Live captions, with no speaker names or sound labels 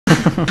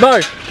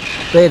No.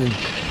 Baden.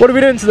 What are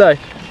we doing today?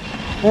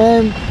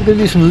 We're going to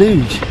do some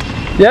luge.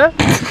 Yeah?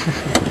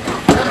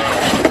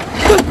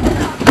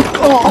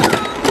 Oh.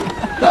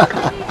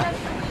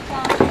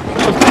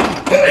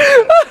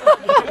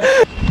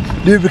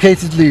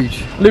 Lubricated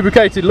luge.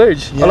 Lubricated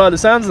luge? Yeah. I like the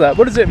sounds of that.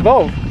 What does it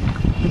involve?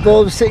 It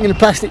involves sitting in a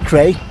plastic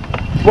tray.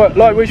 What,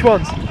 like which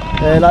ones?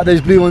 Like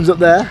those blue ones up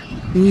there.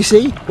 Can you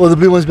see? Or the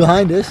blue ones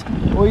behind us.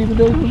 Or even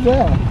those ones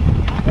there.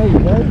 There you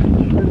go.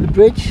 Over the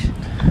bridge.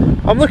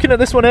 I'm looking at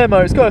this one here, Mo.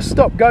 It's got a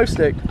stop go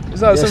stick. Is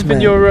that something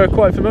you're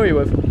quite familiar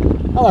with?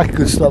 I like a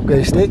good stop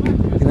go stick,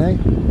 you know.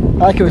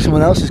 I like it when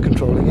someone else is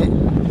controlling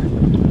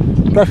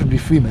it. Preferably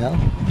female.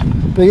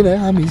 But you know,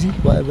 I'm easy,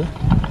 whatever.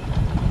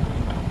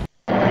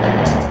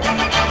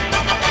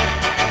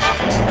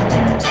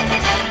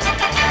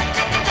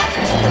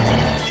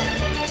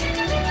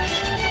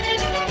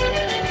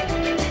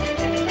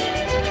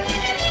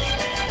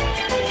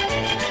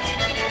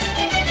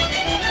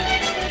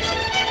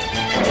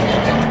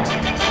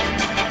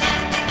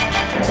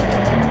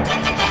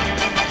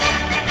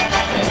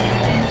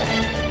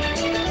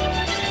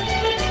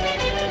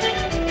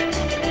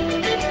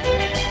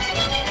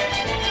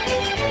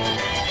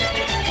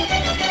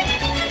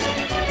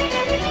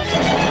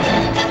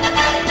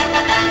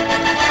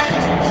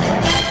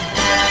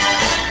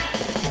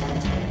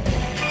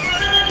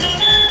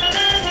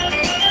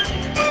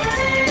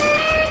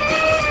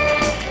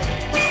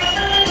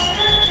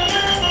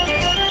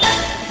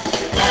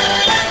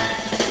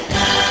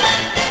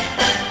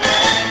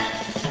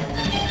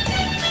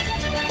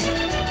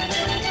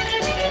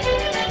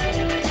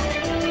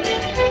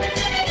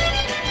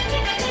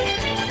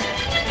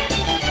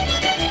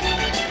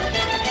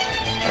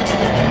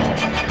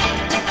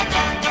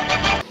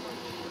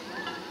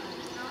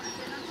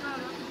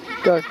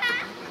 Go.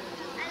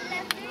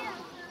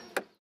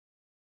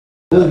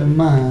 Oh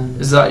man.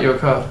 Is that your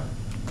card?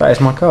 That is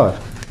my card.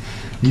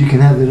 You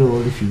can have it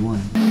all if you want.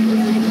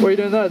 What are you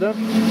doing there, Dan?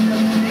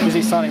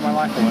 Busy signing my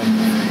life away.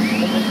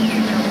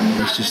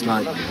 It's just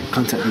like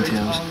contact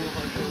details.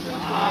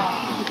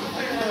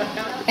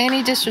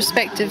 Any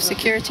disrespect of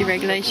security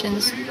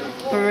regulations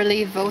will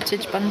relieve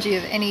Voltage Bungee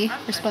of any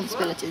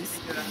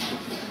responsibilities.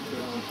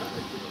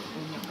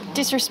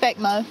 Disrespect,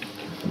 Mo.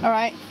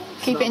 Alright?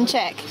 Keep it in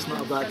check. It's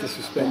not about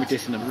disrespect.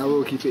 And I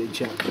will keep it in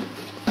check.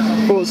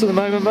 Thoughts at the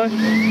moment, Mo?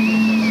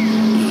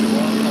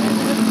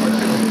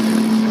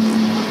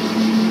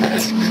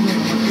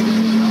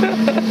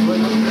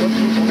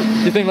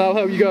 Do you think that'll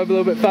help you go a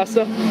little bit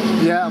faster?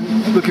 Yeah,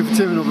 I'm looking for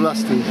terminal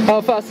velocity.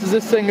 How fast does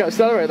this thing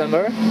accelerate then,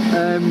 Murray?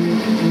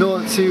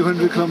 0 to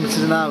 100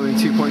 kilometers an hour in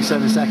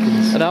 2.7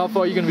 seconds. And how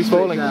far are you going to be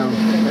falling? Down.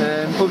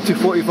 Up to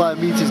 45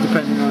 meters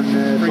depending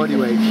on body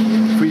weight.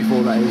 Free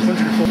fall, that is.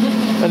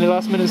 Any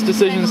last minute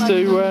decisions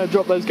to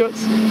drop those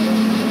guts?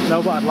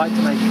 No, but I'd like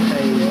to make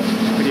a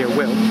video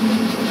will.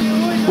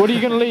 What are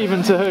you going to leave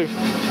and to who?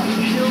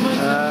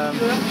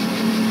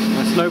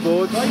 My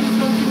snowboards,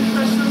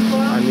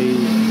 I leave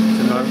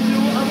to Mo.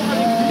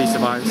 He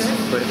survives,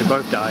 but if they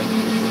both die, I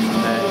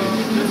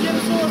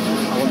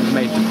want them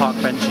made to park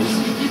benches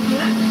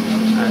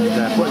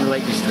and put in the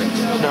Lake District.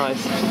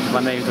 Nice.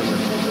 My name's on them.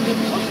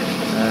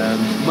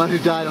 Man who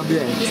died on the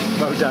edge.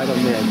 Mo died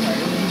on the edge.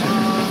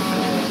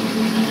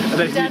 And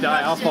then if you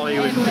die, I'll follow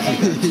you in.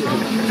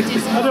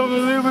 I don't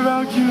want to live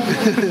without you.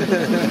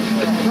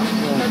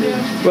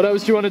 What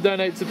else do you want to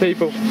donate to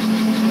people?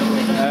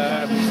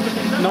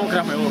 No one can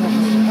have my organs.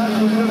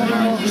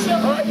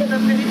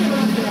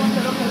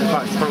 In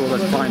fact, it's probably all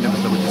those flying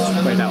numbers that we just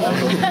sprayed out on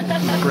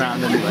the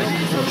ground anyway.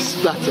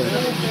 Splatter.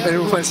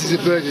 Anyone fancies a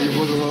burger, you're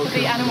more than welcome.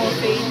 Free animal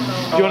feed.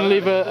 Do you want to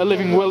leave a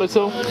living will at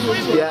all?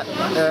 Yeah.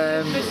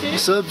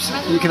 Subs,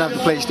 you can have the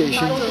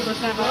PlayStation.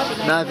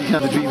 Nav, you can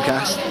have the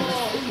Dreamcast.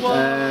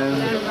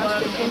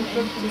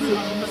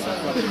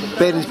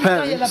 Baden's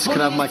parents can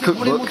have my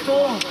cookbook.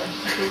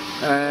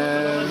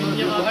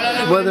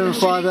 Mother and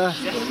father,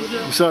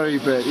 I'm sorry,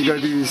 but you got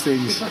to do these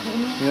things.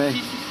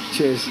 Okay?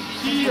 Cheers.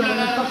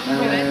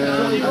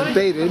 And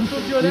Baden,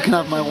 you can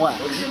have my wax,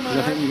 because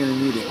I think you're going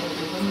to need it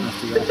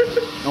after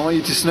that. I want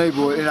you to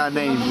snowboard in our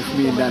name if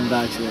me and Dan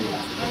die today.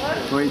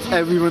 I want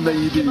every run that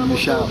you do, you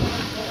shout.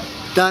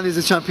 Dan is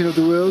the champion of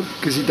the world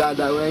because he died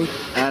that way,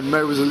 and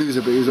Mo was a loser,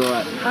 but he was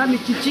alright.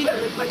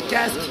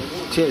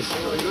 Cheers.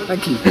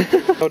 Thank you.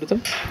 Hold it up.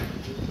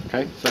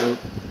 Okay, so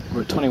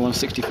we're at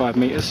 2165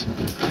 metres,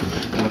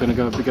 and we're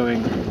going to be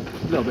going a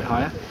little bit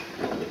higher.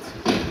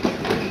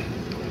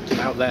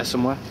 Out there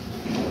somewhere.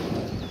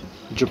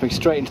 Jumping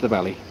straight into the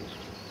valley.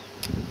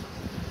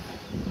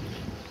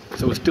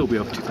 So we'll still be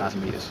over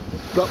 2,000 metres.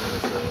 Plop.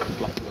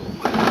 Plop.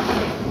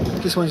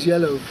 This one's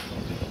yellow.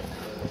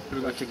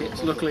 We've got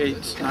tickets. Luckily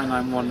it's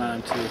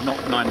 99192,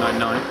 not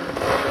 999.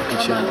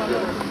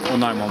 Or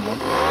 911.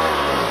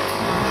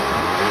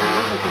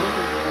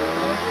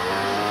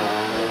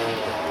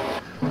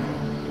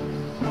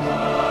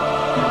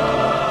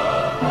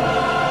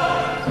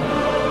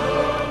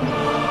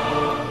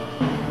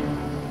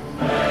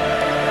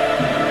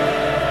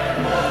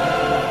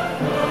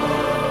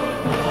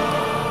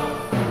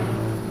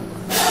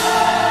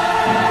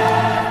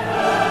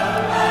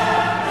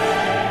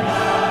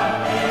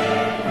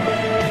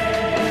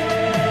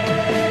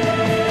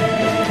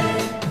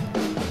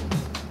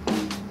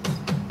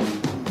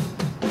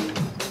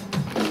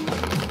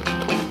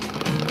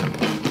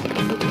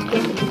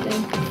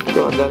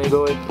 Go on, Danny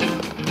boy.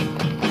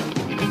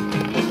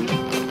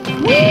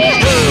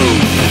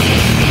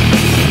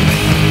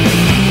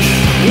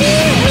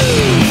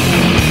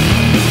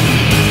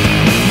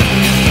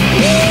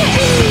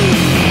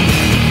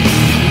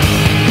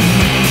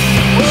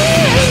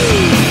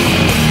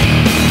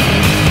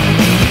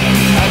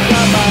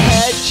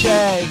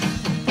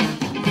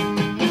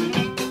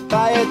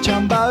 By a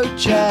jumbo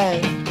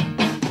jet.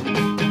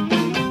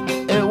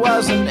 It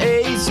wasn't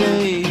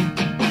easy,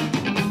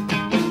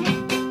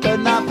 but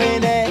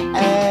nothing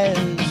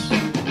is.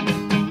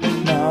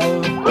 No.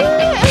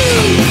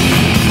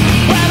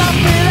 When I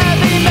feel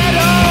heavy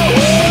metal,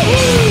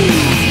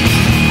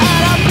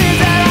 and I feel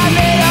that I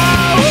need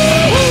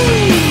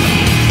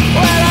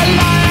when I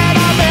lie and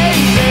I'm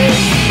easy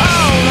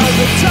all of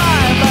the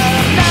time, but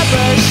I'm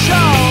never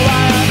sure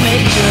why I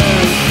need you.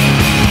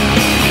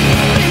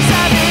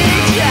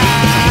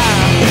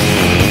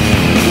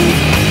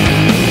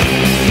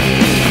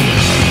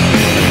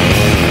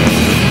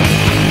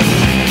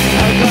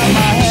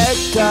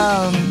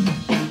 Down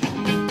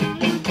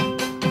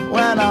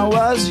when I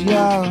was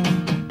young.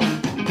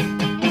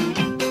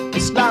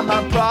 It's not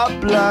my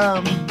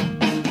problem.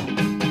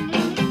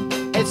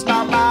 It's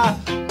not my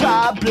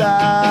problem.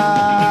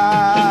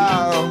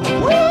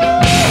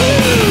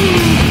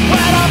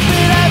 When I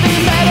feel heavy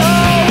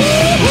metal,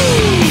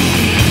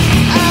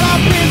 and I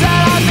feel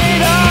that I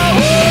need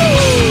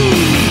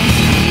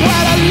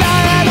when I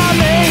lie and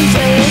I'm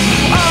easy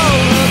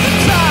all of the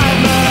time,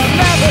 but I'm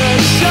never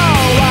sure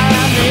why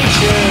I need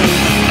you.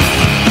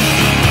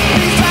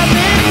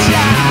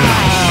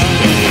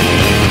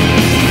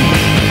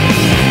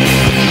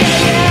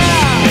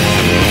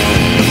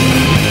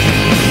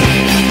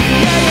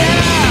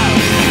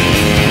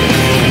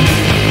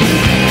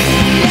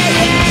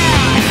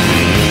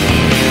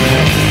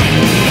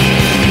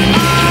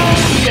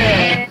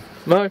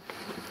 Mo.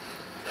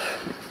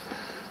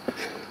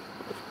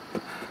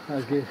 That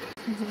was good.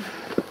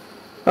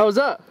 How was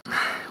that?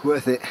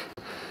 Worth it.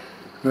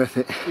 Worth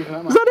it.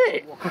 Was that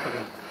it?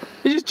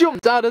 You just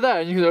jumped out of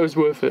there and you thought it was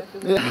worth it.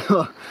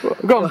 Yeah.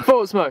 Go on,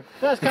 thoughts, Mo.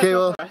 Okay,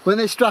 well, when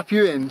they strap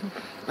you in,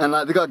 and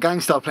like they got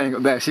Gangstar playing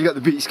up there, so you got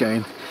the beats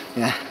going,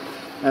 yeah,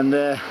 and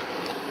they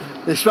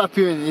strap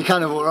you in and you're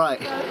kind of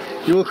alright.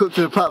 You walk up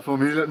to the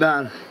platform and you look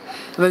down,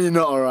 and then you're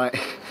not alright,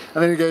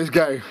 and then it goes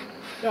go.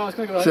 Yeah, I was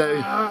going to go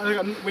So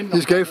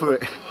just go for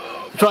it.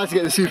 I tried to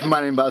get the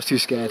Superman in, but I was too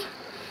scared.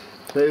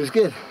 But it was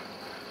good.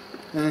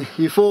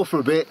 You fall for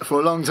a bit, for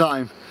a long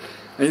time,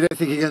 and you don't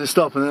think you're going to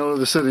stop, and then all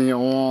of a sudden you're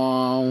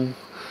wow.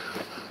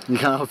 You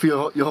kind of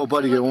feel your whole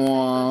body go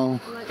wow.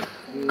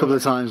 A couple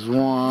of times,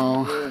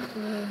 wow.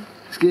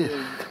 It's good.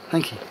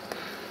 Thank you.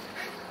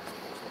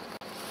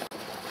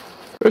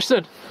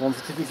 Rustin. One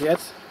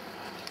certificate.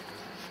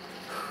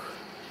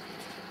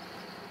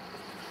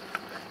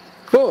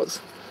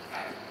 Thoughts?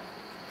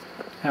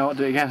 Yeah, I'll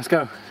do it again. Let's go.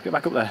 Let's get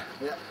back up there.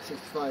 Yeah,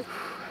 65.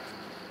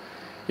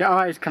 Your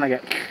eyes kind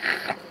of get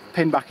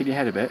pinned back in your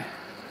head a bit,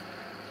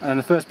 and then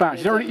the first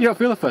bounce. You don't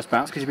feel the first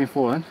bounce because you've been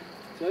falling.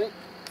 Sorry?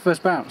 The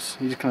first bounce,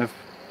 you just kind of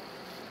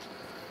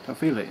don't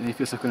feel it, and you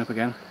feel stuck up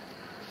again.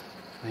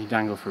 And then you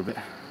dangle for a bit.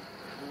 It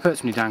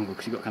hurts when you dangle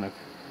because you've got to kind of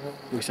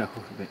pull yourself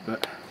up a bit,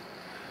 but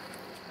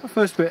the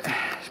first bit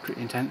is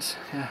pretty intense.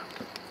 Yeah.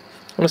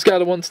 On a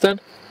scale of 1 to 10?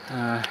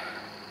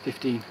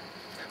 15.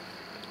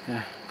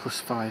 Yeah, plus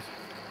 5.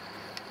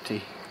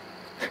 T.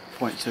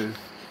 0.2.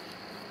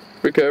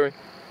 Recurring.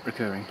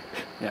 Recurring.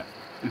 Yeah,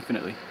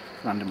 infinitely,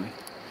 randomly.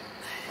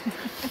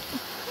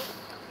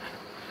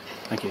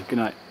 Thank you. Good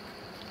night.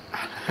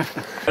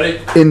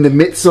 In the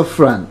midst of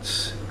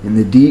France, in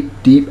the deep,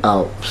 deep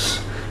Alps,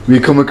 we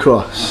come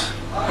across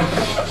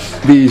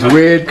these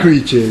weird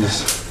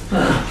creatures.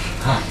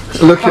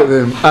 Look at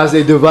them as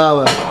they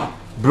devour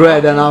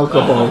bread and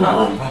alcohol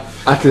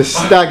at a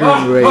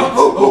staggering rate.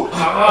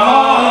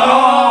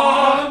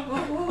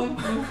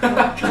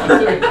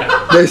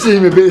 They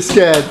seem a bit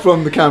scared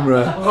from the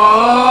camera.